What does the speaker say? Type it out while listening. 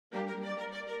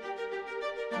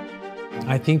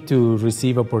I think to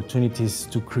receive opportunities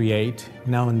to create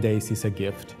nowadays is a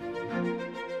gift.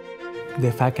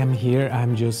 The fact I'm here,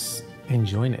 I'm just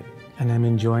enjoying it, and I'm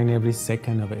enjoying every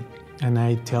second of it. And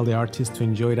I tell the artists to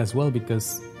enjoy it as well,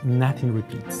 because nothing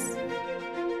repeats.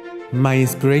 My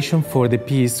inspiration for the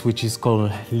piece, which is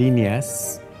called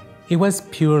Líneas, it was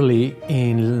purely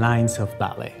in lines of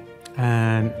ballet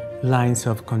and lines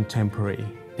of contemporary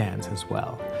dance as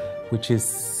well, which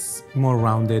is more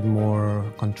rounded, more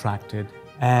contracted,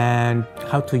 and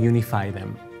how to unify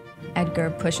them.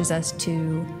 Edgar pushes us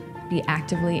to be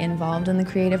actively involved in the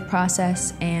creative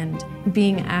process, and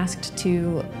being asked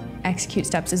to execute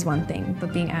steps is one thing,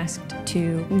 but being asked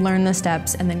to learn the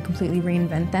steps and then completely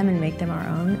reinvent them and make them our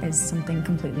own is something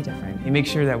completely different. He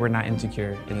makes sure that we're not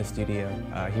insecure in the studio.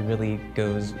 He really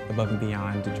goes above and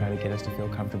beyond to try to get us to feel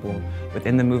comfortable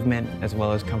within the movement, as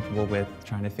well as comfortable with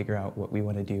trying to figure out what we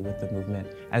want to do with the movement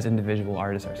as individual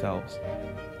artists ourselves.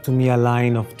 To me, a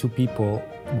line of two people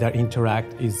that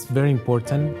interact is very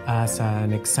important as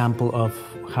an example of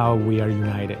how we are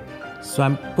united. So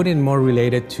I'm putting it more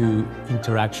related to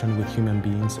interaction with human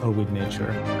beings or with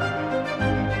nature.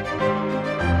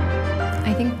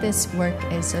 I think this work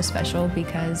is so special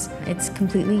because it's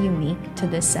completely unique to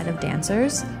this set of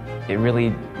dancers. It really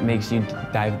makes you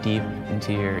dive deep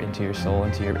into your soul,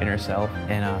 into your inner self,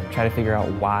 and try to figure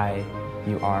out why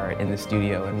you are in the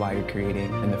studio and why you're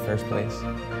creating in the first place.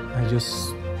 I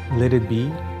just let it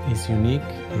be. It's unique,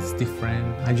 it's different.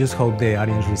 I just hope the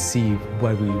audience receive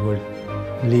what we were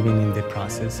living in the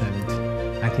process,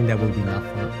 and I think that will be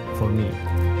enough for me.